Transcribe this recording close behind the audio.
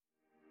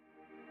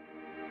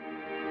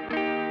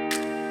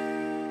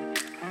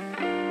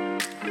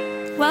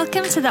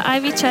Welcome to the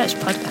Ivy Church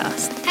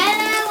podcast.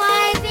 Hello,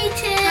 Ivy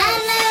Church.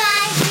 Hello,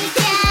 Ivy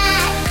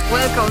Church.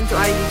 Welcome to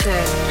Ivy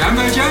Church.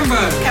 Jambo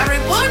Jambo.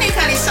 Karibuni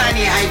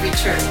kanisani Ivy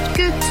Church.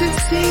 Good to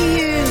see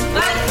you.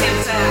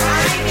 Welcome to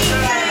Ivy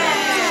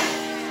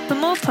Church. For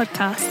more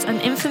podcasts and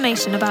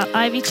information about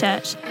Ivy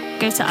Church,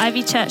 go to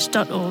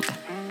ivychurch.org.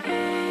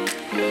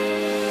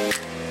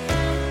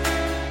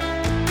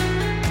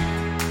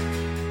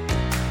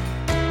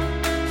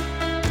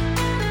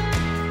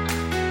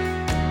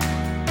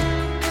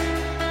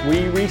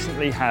 We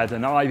recently had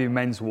an Ivy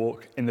men's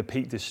walk in the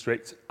Peak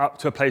District up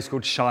to a place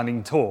called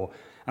Shining Tor.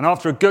 And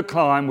after a good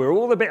climb, we were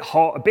all a bit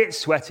hot, a bit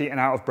sweaty and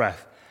out of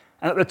breath.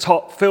 And at the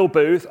top, Phil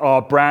Booth, our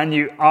brand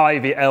new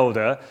Ivy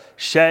elder,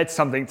 shared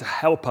something to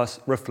help us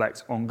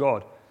reflect on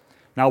God.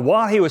 Now,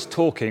 while he was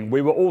talking,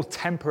 we were all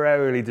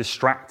temporarily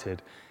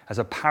distracted as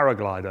a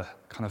paraglider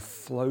kind of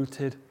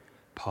floated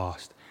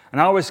past.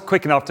 And I was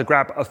quick enough to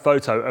grab a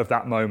photo of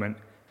that moment.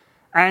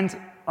 And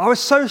I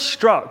was so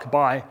struck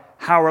by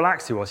how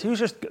relaxed he was. He was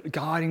just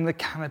guiding the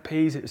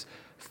canopies. It was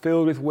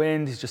filled with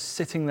wind. He's just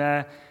sitting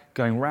there,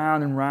 going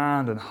round and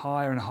round and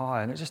higher and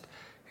higher. And it's just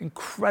an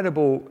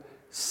incredible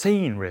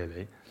scene,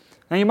 really.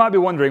 Now, you might be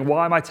wondering,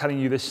 why am I telling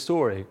you this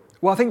story?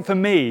 Well, I think for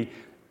me,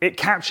 it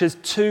captures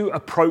two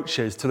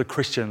approaches to the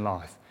Christian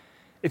life.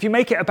 If you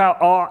make it about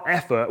our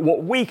effort,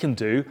 what we can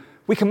do,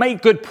 we can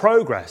make good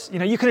progress.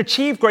 You can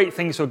achieve great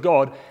things for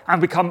God and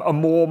become a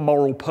more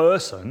moral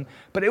person,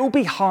 but it will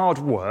be hard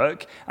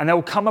work, and there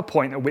will come a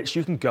point at which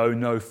you can go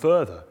no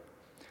further.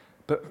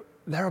 But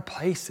there are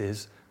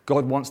places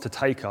God wants to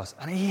take us,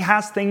 and He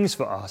has things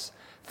for us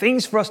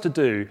to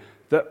do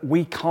that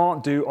we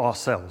can't do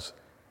ourselves.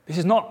 This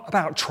is not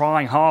about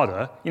trying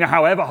harder.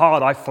 However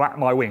hard I flap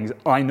my wings,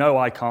 I know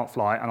I can't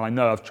fly, and I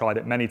know I've tried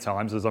it many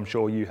times, as I'm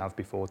sure you have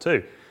before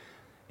too.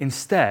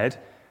 Instead,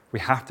 we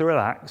have to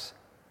relax,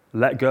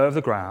 let go of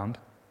the ground,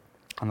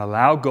 and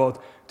allow God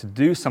to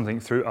do something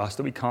through us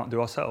that we can't do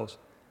ourselves.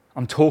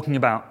 I'm talking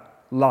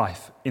about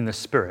life in the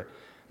Spirit.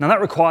 Now,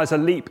 that requires a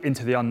leap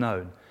into the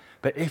unknown.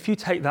 But if you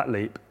take that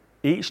leap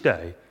each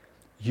day,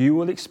 you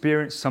will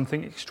experience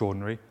something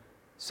extraordinary,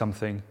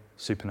 something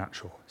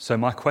supernatural. So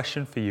my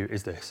question for you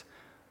is this: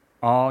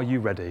 are you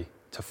ready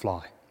to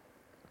fly?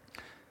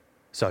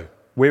 So,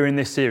 we're in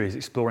this series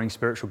exploring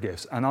spiritual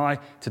gifts, and I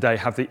today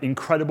have the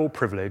incredible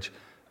privilege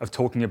of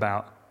talking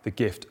about the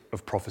gift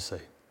of prophecy.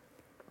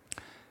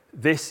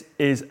 This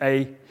is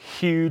a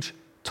huge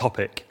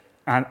topic,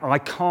 and I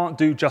can't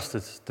do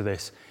justice to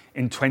this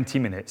in 20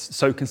 minutes.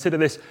 So consider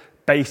this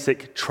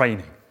basic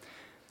training.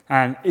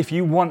 And if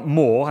you want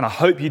more, and I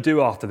hope you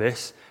do after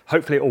this,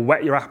 hopefully it will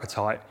whet your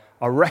appetite,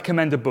 I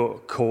recommend a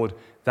book called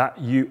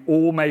That You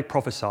All May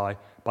Prophesy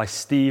by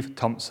Steve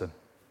Thompson.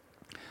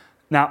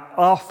 Now,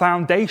 our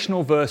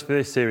foundational verse for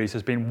this series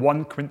has been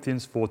 1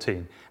 Corinthians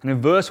 14. And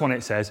in verse 1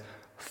 it says,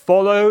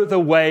 "Follow the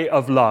way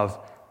of love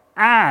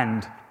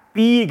and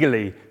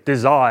eagerly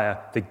desire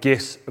the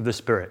gifts of the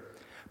Spirit."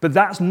 But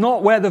that's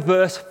not where the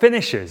verse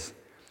finishes,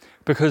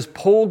 because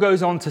Paul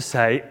goes on to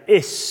say,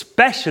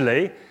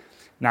 especially,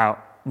 now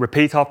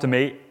repeat after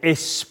me,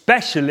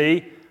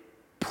 especially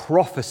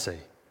prophecy.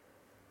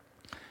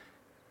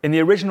 In the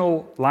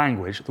original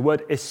language, the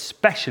word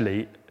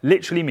especially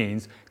literally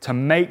means to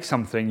make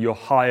something your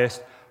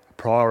highest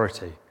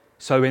priority.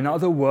 So in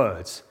other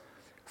words,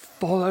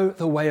 follow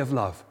the way of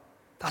love.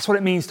 That's what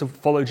it means to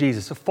follow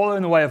Jesus, to follow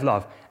in the way of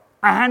love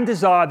and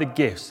desire the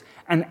gifts.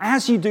 And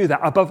as you do that,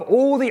 above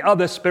all the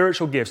other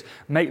spiritual gifts,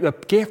 make the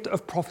gift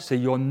of prophecy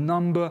your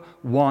number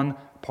one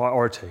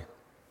priority.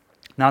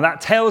 Now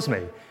that tells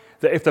me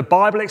that if the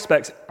Bible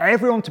expects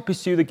everyone to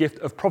pursue the gift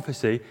of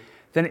prophecy,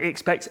 then it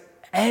expects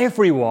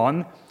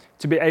everyone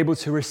to be able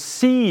to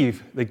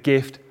receive the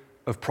gift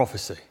of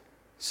prophecy.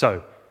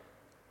 So,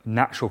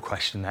 natural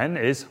question then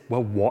is,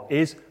 well, what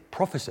is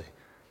prophecy?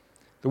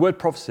 The word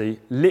prophecy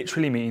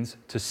literally means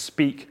to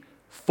speak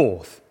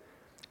forth.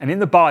 And in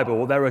the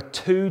Bible, there are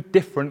two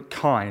different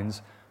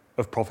kinds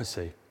of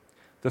prophecy.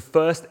 The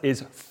first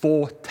is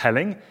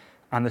foretelling,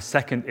 and the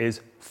second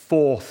is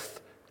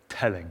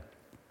forthtelling.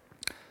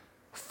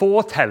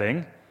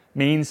 Foretelling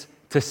means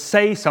to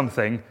say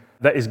something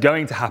that is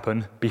going to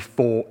happen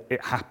before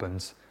it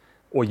happens.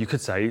 Or you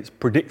could say it's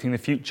predicting the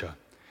future.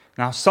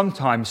 Now,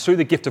 sometimes through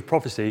the gift of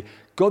prophecy,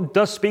 God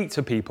does speak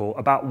to people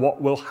about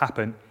what will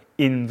happen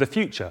in the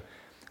future.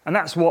 And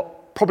that's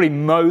what probably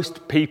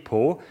most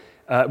people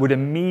would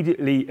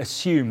immediately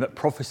assume that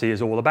prophecy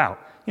is all about.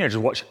 Just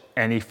watch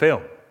any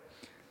film.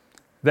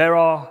 There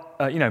are,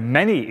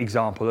 many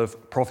examples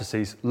of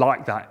prophecies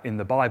like that in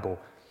the Bible.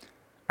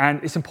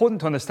 And it's important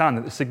to understand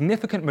that the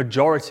significant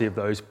majority of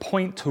those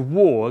point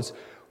towards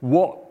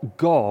what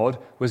God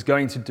was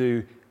going to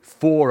do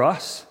for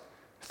us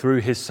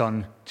through His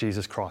Son,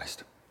 Jesus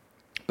Christ.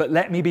 But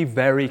let me be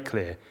very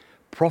clear.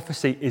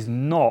 Prophecy is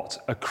not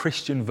a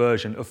Christian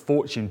version of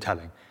fortune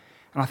telling.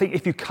 And I think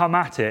if you come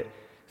at it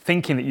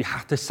thinking that you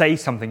have to say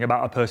something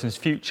about a person's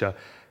future,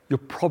 you'll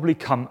probably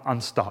come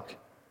unstuck.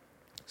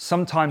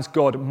 Sometimes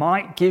God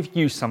might give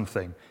you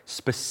something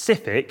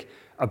specific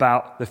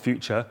about the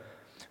future,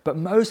 But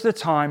most of the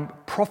time,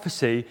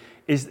 prophecy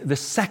is the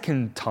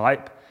second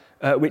type,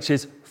 which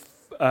is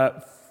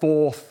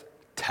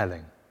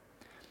forth-telling.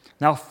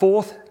 Now,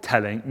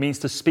 forth-telling means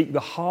to speak the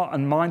heart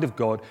and mind of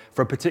God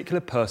for a particular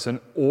person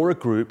or a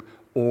group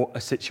or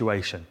a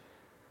situation.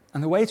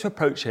 And the way to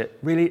approach it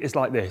really is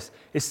like this.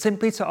 It's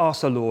simply to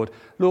ask the Lord,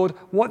 Lord,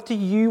 what do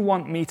you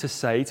want me to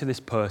say to this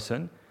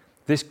person,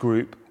 this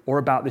group, or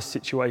about this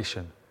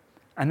situation?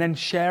 And then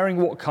sharing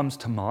what comes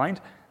to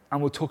mind,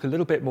 and we'll talk a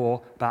little bit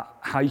more about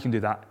how you can do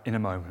that in a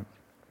moment.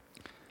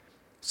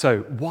 So,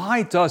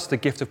 why does the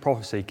gift of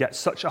prophecy get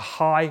such a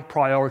high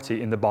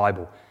priority in the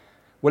Bible?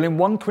 Well, in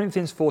 1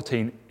 Corinthians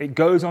 14, it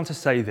goes on to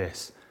say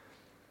this: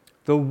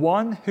 the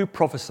one who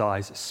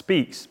prophesies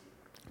speaks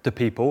to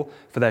people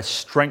for their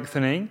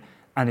strengthening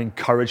and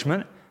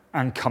encouragement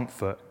and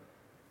comfort.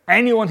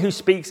 Anyone who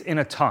speaks in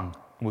a tongue,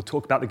 and we'll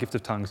talk about the gift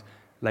of tongues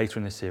later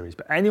in this series,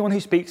 but anyone who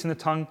speaks in a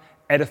tongue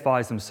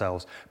edifies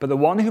themselves. But the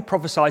one who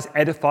prophesies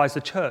edifies the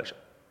church.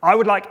 I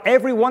would like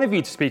every one of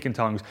you to speak in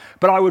tongues,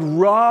 but I would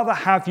rather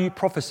have you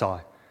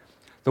prophesy.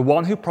 The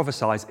one who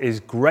prophesies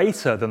is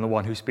greater than the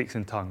one who speaks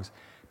in tongues,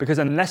 because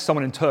unless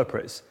someone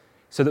interprets,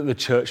 so that the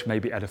church may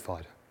be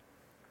edified.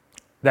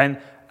 Then,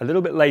 a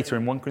little bit later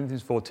in 1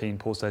 Corinthians 14,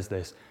 Paul says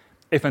this: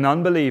 if an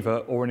unbeliever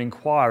or an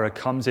inquirer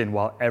comes in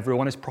while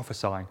everyone is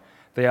prophesying,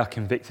 they are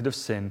convicted of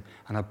sin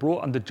and are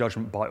brought under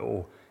judgment by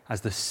all,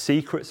 as the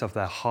secrets of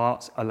their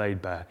hearts are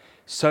laid bare.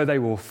 So they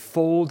will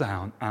fall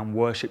down and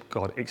worship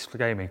God,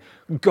 exclaiming,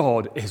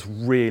 God is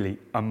really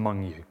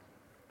among you.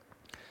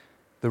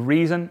 The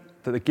reason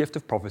that the gift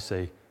of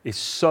prophecy is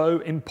so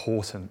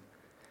important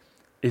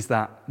is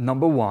that,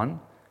 number one,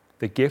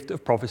 the gift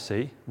of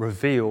prophecy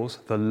reveals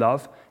the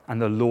love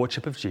and the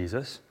lordship of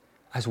Jesus,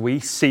 as we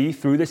see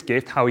through this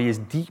gift how he is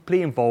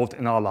deeply involved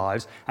in our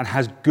lives and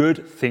has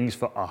good things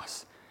for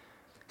us.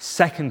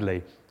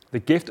 Secondly, the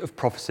gift of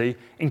prophecy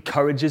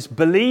encourages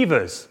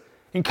believers,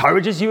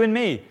 encourages you and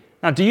me.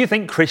 Now, do you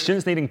think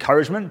Christians need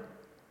encouragement?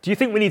 Do you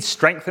think we need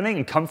strengthening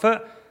and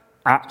comfort?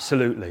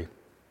 Absolutely.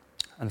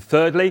 And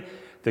thirdly,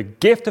 the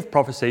gift of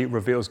prophecy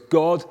reveals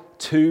God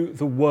to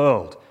the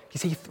world. You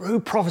see,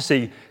 through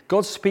prophecy,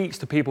 God speaks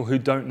to people who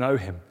don't know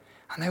him.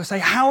 And they will say,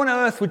 how on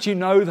earth would you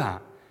know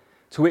that?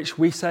 To which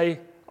we say,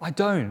 I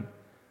don't.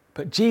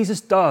 But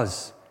Jesus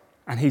does.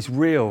 And he's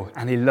real,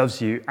 and he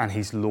loves you, and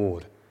he's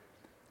Lord.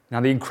 Now,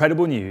 the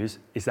incredible news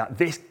is that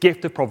this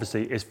gift of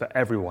prophecy is for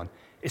everyone.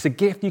 It's a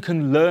gift you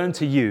can learn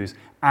to use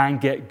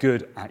and get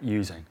good at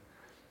using.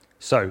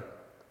 So,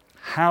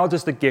 how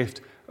does the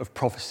gift of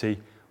prophecy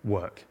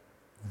work?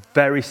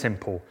 Very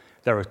simple.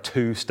 There are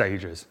 2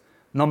 stages.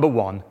 Number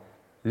 1,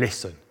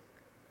 listen.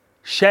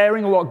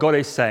 Sharing what God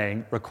is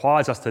saying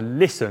requires us to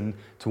listen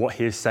to what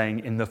he is saying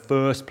in the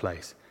first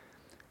place.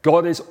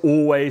 God is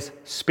always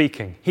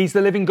speaking. He's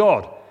the living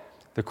God.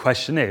 The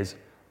question is,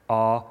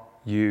 are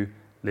you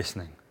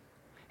listening?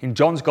 In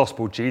John's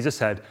Gospel, Jesus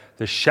said,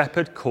 the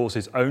shepherd calls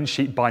his own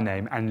sheep by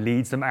name and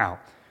leads them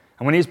out.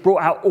 And when he's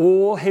brought out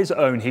all his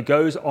own, he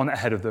goes on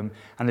ahead of them,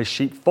 and the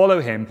sheep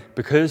follow him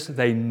because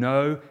they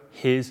know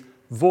his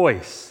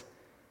voice.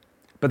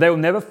 But they will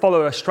never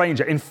follow a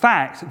stranger. In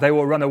fact, they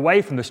will run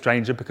away from the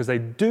stranger because they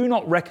do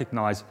not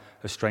recognize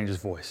a stranger's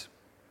voice.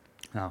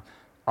 Now,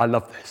 I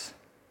love this,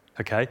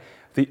 okay?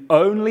 The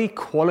only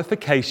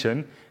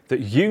qualification that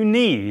you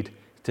need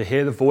to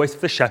hear the voice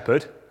of the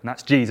shepherd, and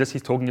that's Jesus,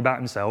 he's talking about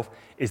himself,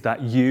 is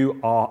that you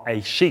are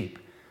a sheep.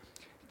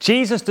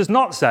 Jesus does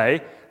not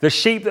say, the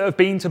sheep that have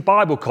been to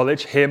Bible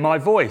college hear my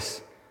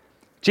voice.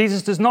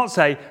 Jesus does not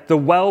say, the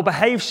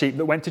well-behaved sheep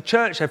that went to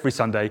church every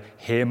Sunday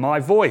hear my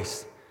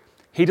voice.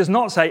 He does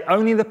not say,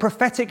 only the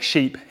prophetic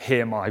sheep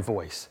hear my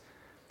voice.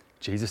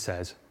 Jesus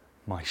says,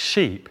 my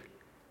sheep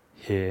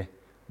hear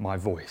my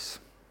voice.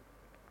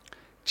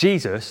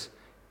 Jesus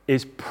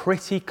is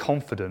pretty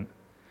confident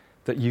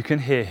that you can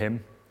hear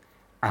him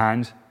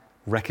and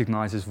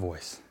recognize his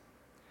voice.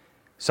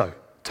 So,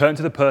 turn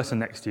to the person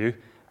next to you,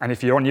 and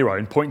if you're on your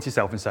own, point to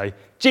yourself and say,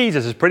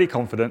 Jesus is pretty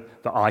confident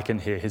that I can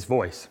hear his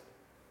voice.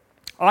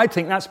 I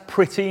think that's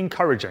pretty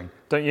encouraging,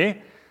 don't you?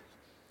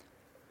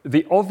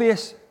 The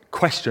obvious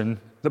question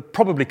that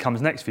probably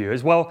comes next for you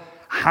is, well,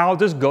 how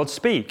does God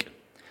speak?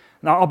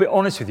 Now, I'll be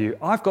honest with you,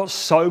 I've got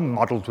so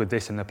muddled with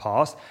this in the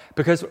past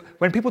because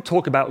when people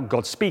talk about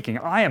God speaking,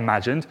 I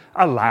imagined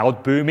a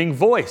loud, booming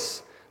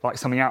voice, like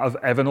something out of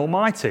Evan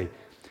Almighty.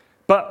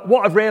 But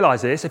what I've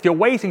realized is, if you're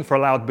waiting for a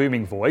loud,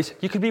 booming voice,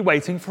 you could be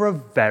waiting for a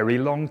very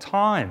long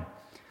time.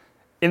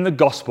 In the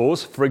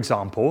Gospels, for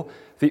example,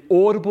 the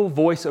audible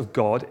voice of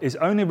God is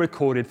only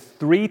recorded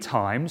 3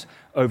 times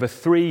over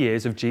 3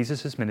 years of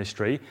Jesus'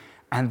 ministry,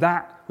 and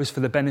that was for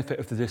the benefit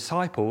of the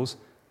disciples,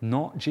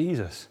 not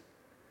Jesus.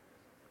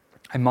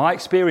 In my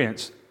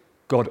experience,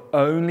 God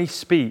only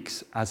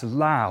speaks as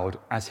loud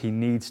as he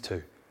needs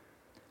to.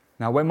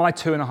 Now, when my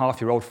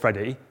 2.5-year-old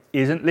Freddie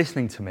isn't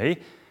listening to me,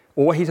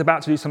 or he's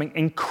about to do something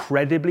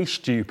incredibly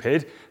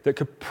stupid that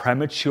could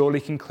prematurely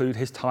conclude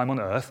his time on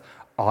earth,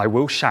 I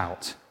will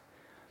shout.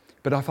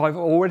 But if I've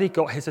already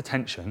got his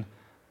attention,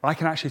 I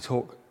can actually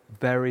talk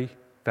very,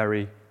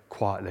 very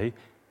quietly,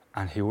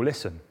 and he will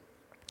listen.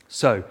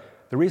 So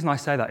the reason I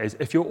say that is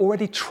if you're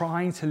already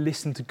trying to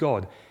listen to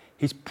God,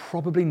 he's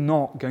probably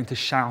not going to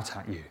shout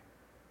at you.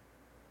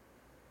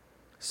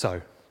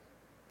 So,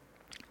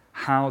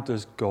 how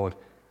does God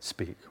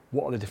speak?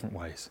 What are the different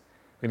ways?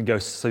 We're going to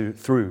go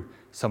through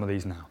some of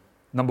these now.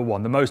 Number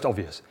one, the most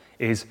obvious,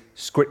 is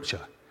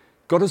Scripture.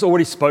 God has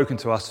already spoken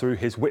to us through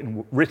his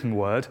written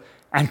word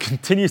and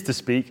continues to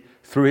speak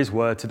through his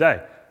word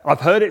today.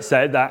 I've heard it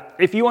said that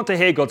if you want to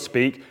hear God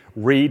speak,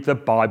 read the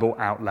Bible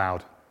out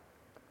loud.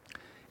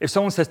 If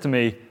someone says to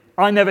me,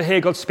 I never hear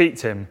God speak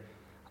to him,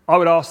 I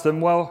would ask them,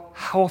 well,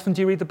 how often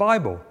do you read the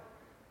Bible?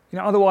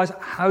 Otherwise,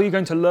 how are you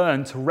going to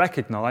learn to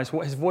recognize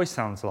what his voice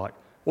sounds like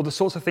or the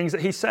sorts of things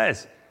that he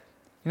says?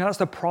 That's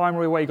the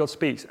primary way God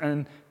speaks.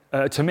 And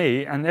to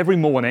me, and every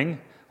morning,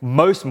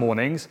 most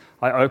mornings,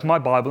 I open my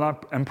Bible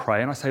and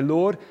pray, and I say,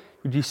 Lord,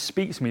 would you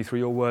speak to me through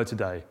your word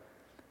today?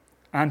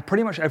 And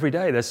pretty much every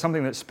day, there's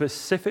something that's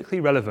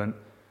specifically relevant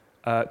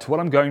to what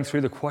I'm going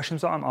through, the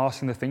questions that I'm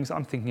asking, the things that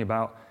I'm thinking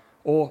about,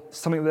 or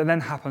something that then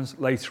happens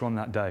later on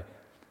that day.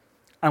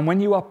 And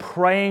when you are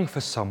praying for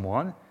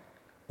someone,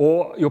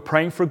 or you're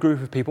praying for a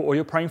group of people, or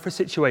you're praying for a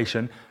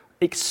situation,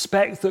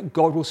 expect that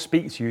God will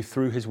speak to you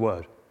through his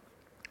word.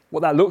 What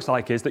that looks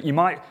like is that you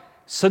might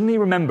suddenly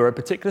remember a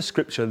particular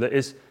scripture that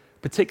is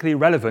particularly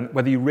relevant,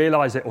 whether you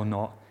realize it or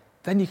not.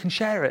 Then you can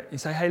share it. You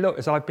say, hey, look,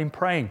 as I've been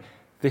praying,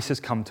 this has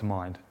come to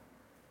mind.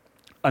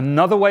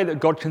 Another way that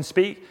God can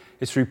speak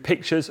is through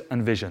pictures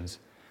and visions.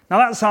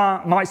 Now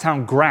that might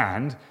sound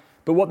grand,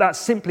 but what that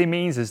simply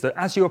means is that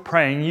as you're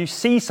praying, you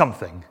see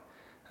something,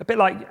 a bit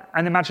like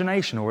an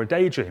imagination or a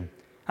daydream.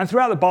 And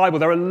throughout the Bible,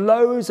 there are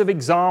loads of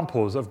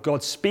examples of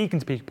God speaking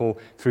to people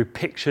through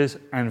pictures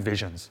and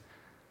visions.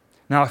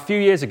 Now, a few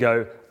years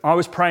ago, I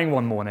was praying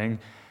one morning,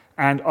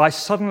 and I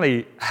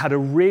suddenly had a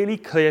really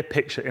clear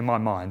picture in my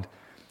mind,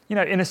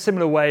 in a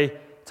similar way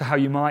to how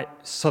you might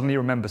suddenly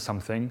remember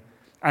something.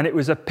 And it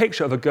was a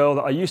picture of a girl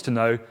that I used to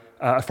know,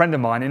 a friend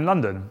of mine in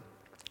London.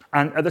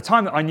 And at the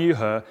time that I knew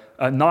her,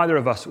 neither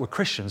of us were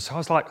Christians. So I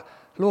was like,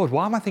 Lord,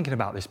 why am I thinking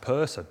about this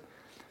person?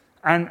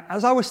 And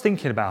as I was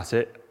thinking about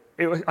it,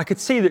 I could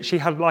see that she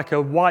had like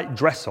a white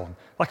dress on,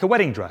 like a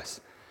wedding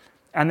dress.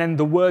 And then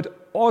the word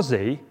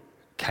Aussie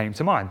came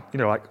to mind,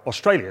 like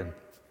Australian.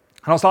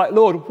 And I was like,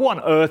 Lord, what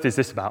on earth is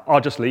this about? I'll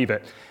just leave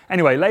it.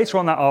 Anyway, later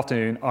on that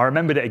afternoon, I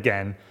remembered it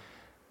again.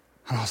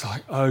 And I was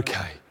like,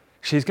 okay,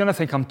 she's going to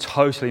think I'm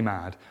totally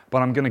mad,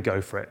 but I'm going to go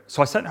for it.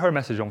 So I sent her a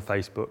message on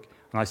Facebook,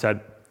 and I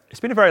said, it's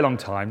been a very long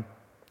time.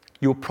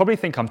 You'll probably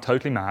think I'm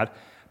totally mad,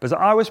 but as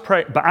I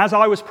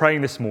was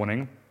praying this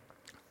morning,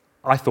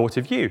 I thought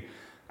of you,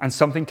 and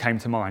something came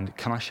to mind.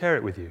 Can I share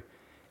it with you?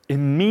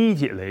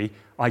 Immediately,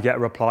 I get a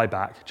reply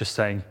back just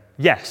saying,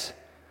 yes.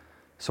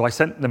 So I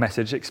sent the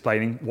message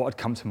explaining what had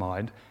come to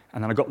mind,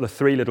 and then I got the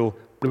 3 little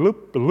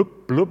bloop,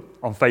 bloop, bloop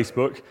on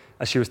Facebook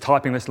as she was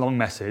typing this long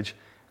message,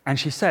 and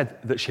she said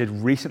that she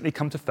had recently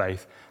come to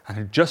faith and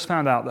had just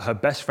found out that her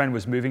best friend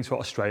was moving to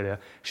Australia.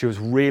 She was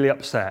really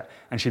upset,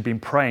 and she'd been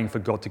praying for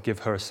God to give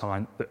her a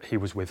sign that he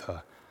was with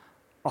her.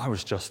 I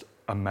was just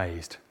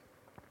amazed.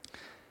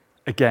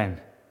 Again,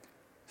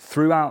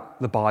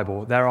 throughout the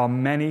Bible, there are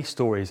many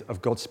stories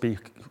of God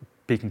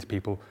speaking to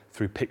people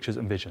through pictures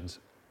and visions.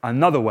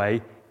 Another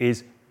way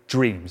is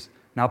dreams.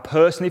 Now,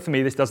 personally, for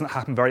me, this doesn't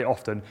happen very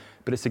often,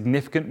 but at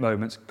significant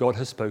moments, God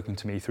has spoken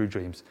to me through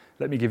dreams.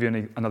 Let me give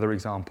you another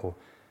example.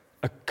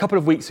 A couple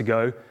of weeks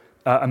ago,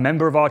 a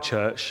member of our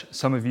church,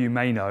 some of you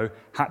may know,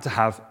 had to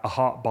have a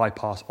heart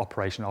bypass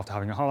operation after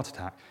having a heart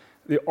attack.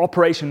 The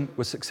operation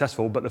was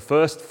successful, but the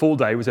first full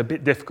day was a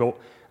bit difficult,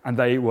 and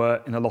they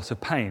were in a lot of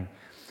pain.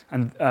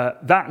 And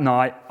that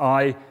night,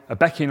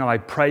 Becky and I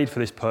prayed for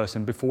this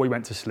person before we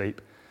went to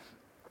sleep.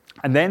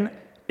 And then,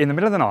 in the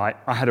middle of the night,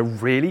 I had a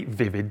really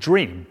vivid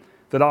dream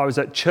that I was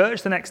at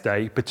church the next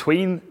day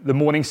between the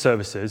morning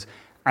services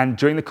and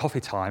during the coffee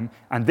time,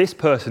 and this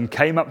person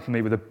came up to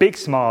me with a big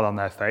smile on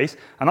their face,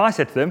 and I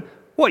said to them,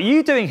 "What are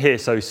you doing here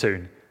so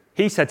soon?"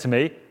 He said to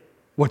me,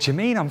 "What do you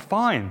mean? I'm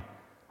fine."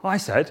 I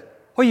said,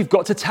 "Oh, you've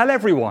got to tell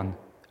everyone."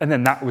 And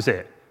then that was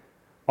it.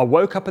 I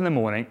woke up in the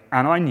morning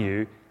and I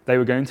knew they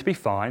were going to be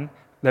fine.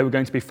 They were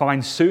going to be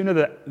fine sooner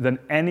than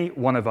any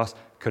one of us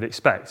could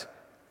expect.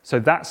 So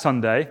that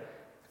Sunday,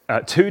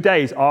 2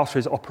 days after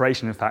his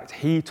operation, in fact,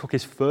 he took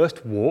his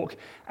first walk,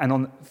 and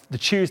on the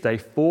Tuesday,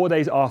 4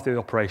 days after the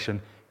operation,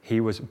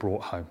 he was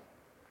brought home.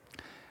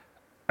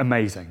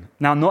 Amazing.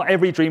 Now, not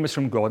every dream is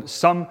from God.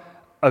 Some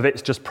of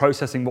it's just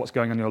processing what's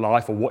going on in your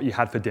life or what you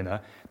had for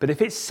dinner. But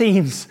if it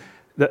seems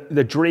that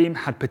the dream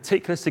had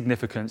particular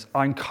significance,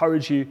 I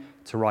encourage you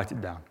to write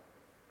it down.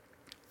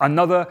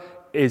 Another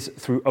is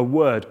through a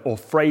word or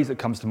phrase that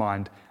comes to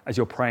mind as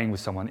you're praying with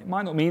someone. It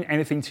might not mean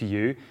anything to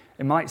you.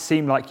 It might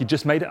seem like you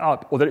just made it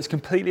up or that it's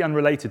completely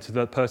unrelated to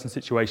the person's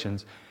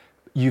situations.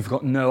 You've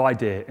got no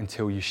idea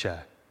until you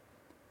share.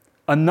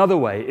 Another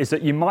way is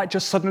that you might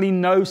just suddenly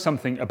know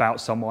something about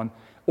someone,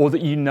 or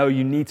that you know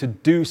you need to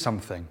do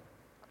something.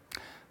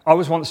 I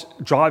was once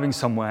driving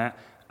somewhere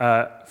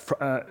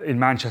in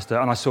Manchester,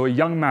 and I saw a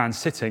young man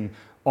sitting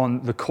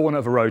on the corner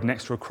of a road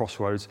next to a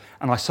crossroads,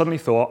 and I suddenly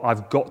thought,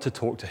 I've got to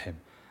talk to him.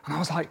 And I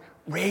was like,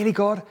 really,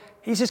 God?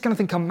 He's just going to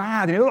think I'm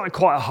mad. And he looked like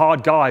quite a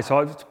hard guy, so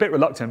I was a bit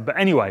reluctant. But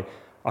anyway,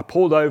 I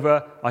pulled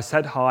over, I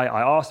said hi,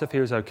 I asked if he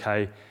was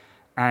okay,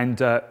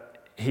 and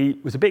he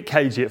was a bit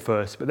cagey at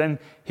first, but then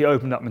he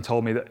opened up and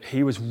told me that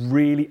he was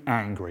really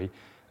angry.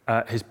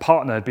 His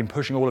partner had been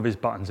pushing all of his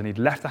buttons, and he'd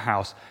left the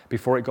house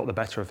before it got the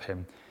better of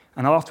him.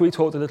 And after we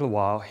talked a little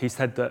while, he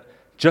said that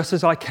just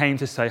as I came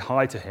to say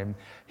hi to him,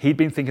 he'd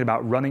been thinking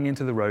about running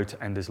into the road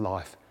to end his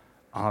life.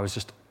 And I was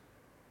just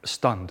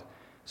stunned.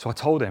 So I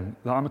told him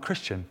that I'm a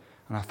Christian,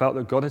 and I felt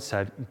that God had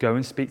said, go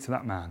and speak to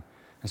that man.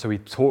 And so we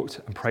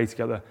talked and prayed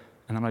together,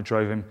 and then I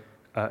drove him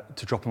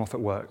to drop him off at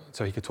work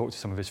so he could talk to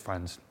some of his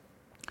friends.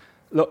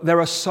 Look,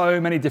 there are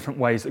so many different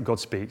ways that God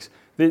speaks.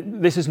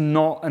 This is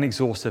not an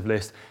exhaustive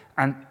list,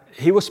 and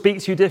he will speak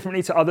to you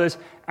differently to others,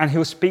 and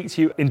he'll speak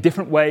to you in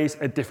different ways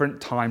at different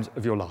times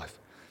of your life.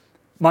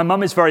 My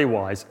mum is very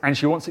wise, and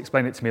she wants to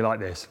explain it to me like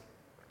this.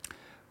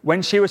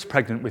 When she was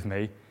pregnant with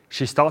me,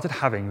 she started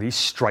having these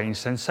strange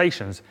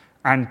sensations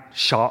and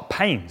sharp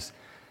pains.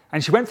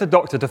 And she went to the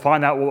doctor to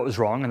find out what was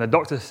wrong, and the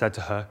doctor said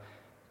to her,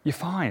 you're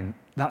fine,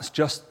 that's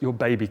just your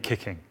baby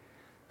kicking.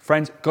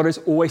 Friends, God is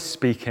always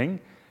speaking.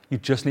 You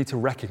just need to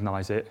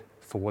recognize it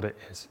for what it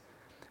is.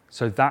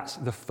 So that's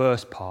the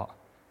first part.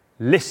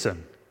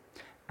 Listen.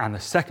 And the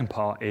second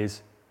part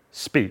is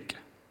speak.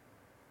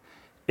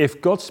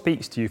 If God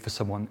speaks to you for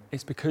someone,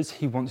 it's because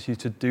he wants you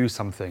to do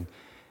something.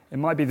 It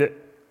might be that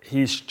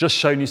he's just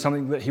shown you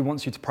something that he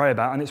wants you to pray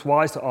about, and it's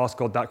wise to ask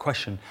God that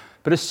question.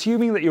 But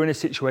assuming that you're in a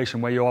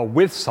situation where you are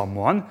with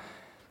someone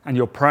and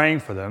you're praying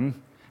for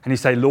them, and you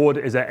say, Lord,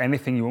 is there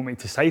anything you want me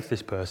to say to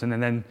this person?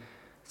 And then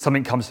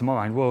something comes to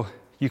mind. Well,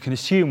 you can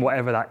assume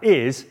whatever that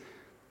is,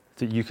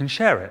 that you can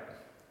share it.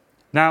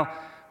 Now,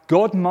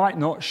 God might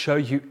not show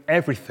you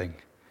everything.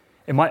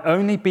 It might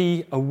only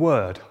be a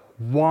word,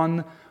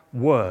 one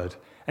word.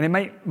 And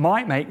it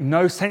might make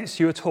no sense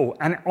to you at all.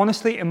 And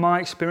honestly, in my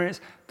experience,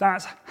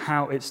 that's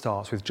how it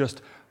starts, with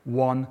just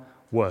one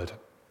word.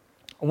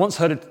 I once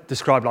heard it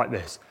described like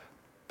this.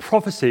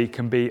 Prophecy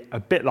can be a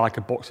bit like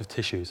a box of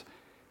tissues.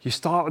 You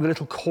start with a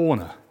little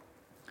corner.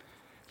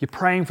 You're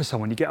praying for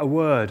someone, you get a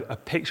word, a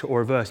picture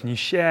or a verse, and you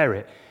share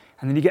it.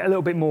 And then you get a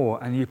little bit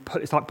more, and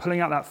it's like pulling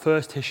out that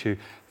first tissue.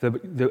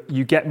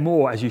 You get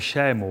more as you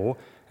share more,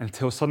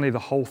 until suddenly the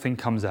whole thing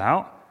comes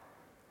out.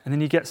 And then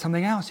you get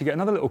something else, you get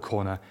another little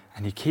corner,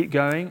 and you keep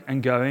going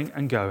and going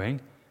and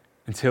going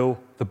until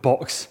the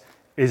box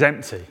is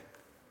empty.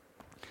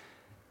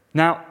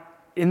 Now,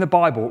 in the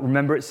Bible,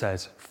 remember it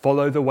says,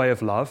 follow the way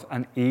of love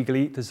and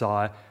eagerly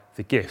desire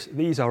the gifts.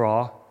 These are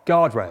our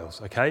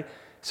guardrails, okay?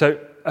 So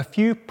a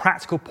few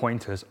practical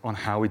pointers on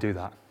how we do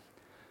that.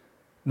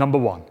 Number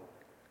one,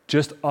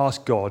 just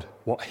ask God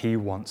what he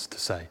wants to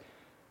say.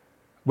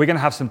 We're going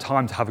to have some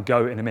time to have a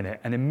go in a minute,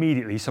 and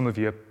immediately some of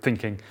you are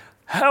thinking,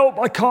 help,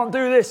 I can't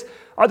do this.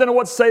 I don't know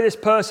what to say to this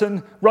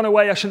person. Run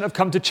away, I shouldn't have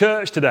come to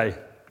church today.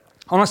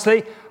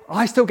 Honestly,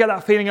 I still get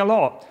that feeling a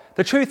lot.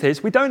 The truth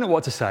is, we don't know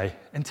what to say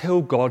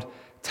until God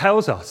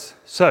tells us.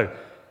 So,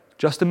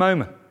 just a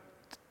moment.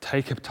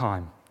 Take a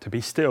time to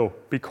be still,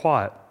 be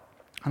quiet,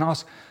 and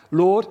ask,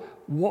 Lord,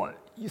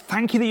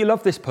 thank you that you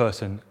love this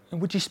person,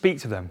 and would you speak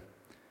to them?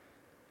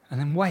 And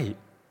then wait.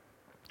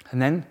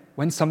 And then,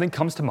 when something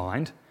comes to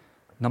mind,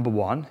 number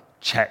one,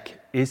 check,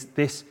 is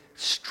this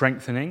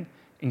strengthening,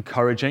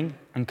 encouraging,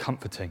 and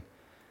comforting?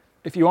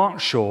 If you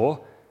aren't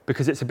sure,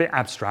 because it's a bit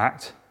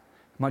abstract,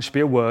 it might just be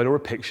a word or a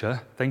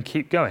picture, then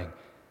keep going.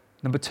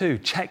 Number two,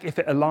 check if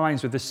it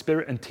aligns with the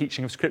spirit and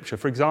teaching of Scripture.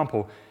 For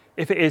example,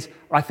 if it is,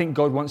 I think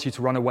God wants you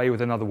to run away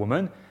with another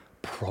woman,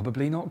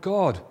 probably not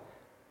God.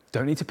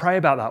 Don't need to pray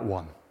about that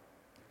one.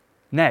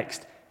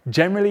 Next,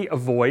 generally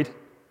avoid,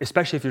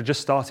 especially if you're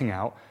just starting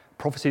out,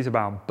 prophecies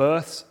about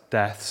births,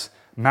 deaths,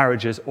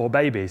 marriages, or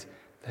babies.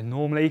 They're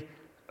normally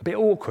a bit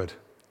awkward.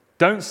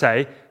 Don't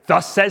say,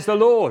 thus says the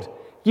Lord.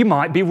 You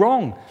might be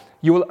wrong.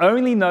 You will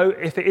only know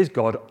if it is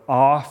God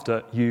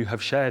after you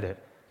have shared it.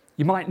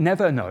 You might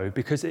never know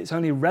because it's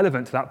only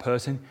relevant to that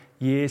person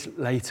years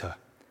later.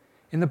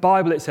 In the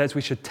Bible, it says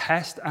we should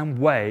test and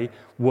weigh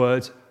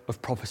words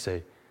of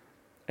prophecy.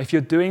 If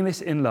you're doing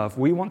this in love,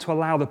 we want to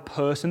allow the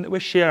person that we're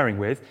sharing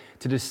with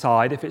to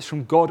decide if it's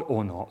from God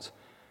or not,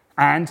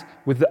 and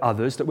with the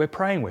others that we're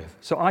praying with.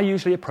 So I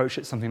usually approach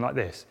it something like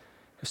this.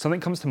 If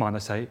something comes to mind, I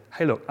say,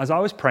 hey, look, as I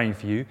was praying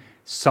for you,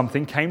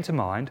 something came to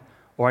mind,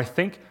 or I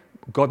think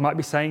God might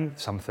be saying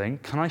something,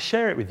 can I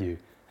share it with you?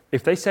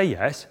 If they say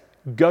yes,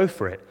 go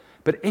for it.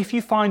 But if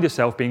you find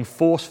yourself being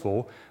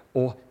forceful,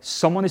 or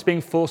someone is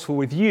being forceful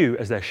with you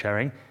as they're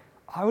sharing,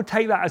 I would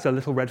take that as a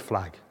little red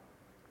flag.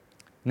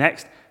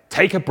 Next,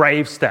 take a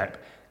brave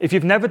step. If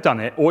you've never done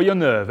it or you're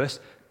nervous,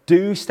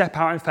 do step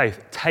out in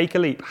faith. Take a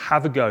leap,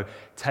 have a go,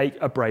 take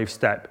a brave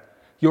step.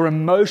 Your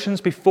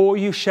emotions before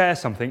you share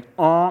something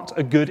aren't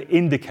a good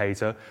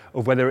indicator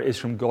of whether it is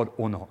from God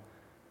or not.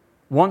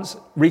 Once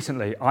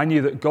recently, I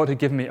knew that God had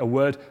given me a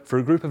word for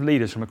a group of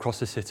leaders from across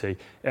the city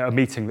at a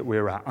meeting that we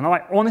were at. And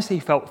I honestly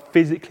felt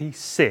physically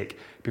sick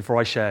before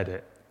I shared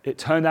it. it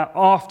turned out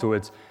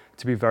afterwards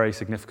to be very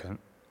significant.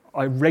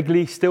 I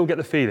regularly still get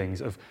the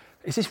feelings of,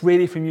 is this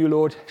really from you,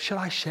 Lord? Shall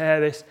I share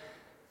this?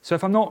 So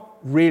if I'm not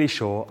really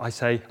sure, I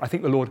say, I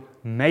think the Lord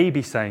may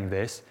be saying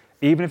this,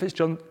 even if it's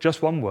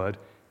just one word.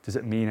 Does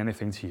it mean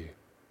anything to you?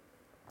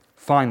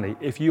 Finally,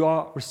 if you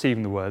are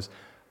receiving the words,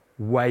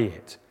 weigh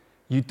it.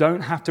 You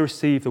don't have to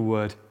receive the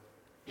word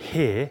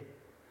here.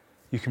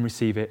 You can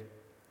receive it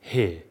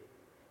here.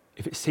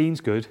 If it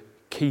seems good,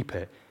 keep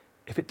it.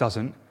 If it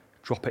doesn't,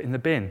 drop it in the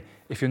bin.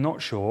 If you're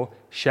not sure,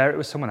 share it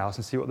with someone else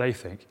and see what they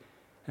think.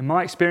 In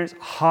my experience,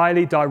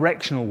 highly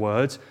directional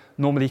words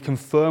normally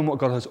confirm what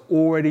God has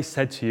already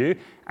said to you,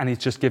 and He's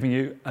just giving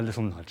you a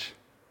little nudge.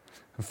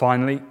 And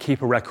finally,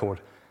 keep a record.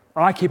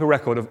 I keep a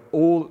record of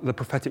all the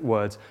prophetic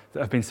words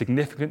that have been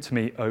significant to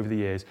me over the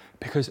years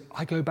because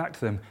I go back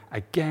to them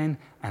again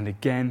and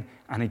again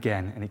and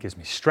again, and it gives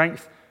me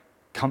strength,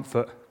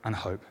 comfort, and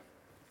hope.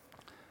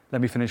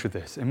 Let me finish with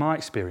this. In my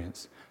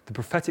experience, the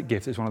prophetic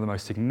gift is one of the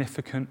most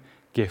significant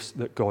gifts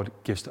that God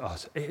gives to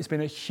us. It has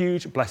been a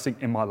huge blessing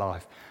in my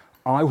life.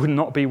 I would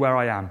not be where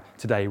I am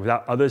today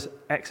without others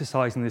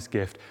exercising this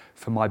gift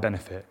for my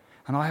benefit.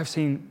 And I have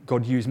seen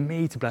God use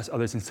me to bless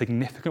others in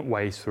significant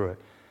ways through it.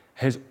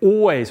 It has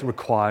always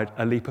required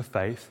a leap of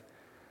faith,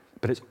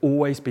 but it's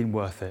always been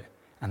worth it.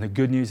 And the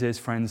good news is,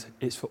 friends,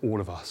 it's for all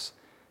of us.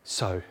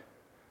 So,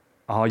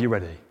 are you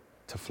ready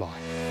to fly?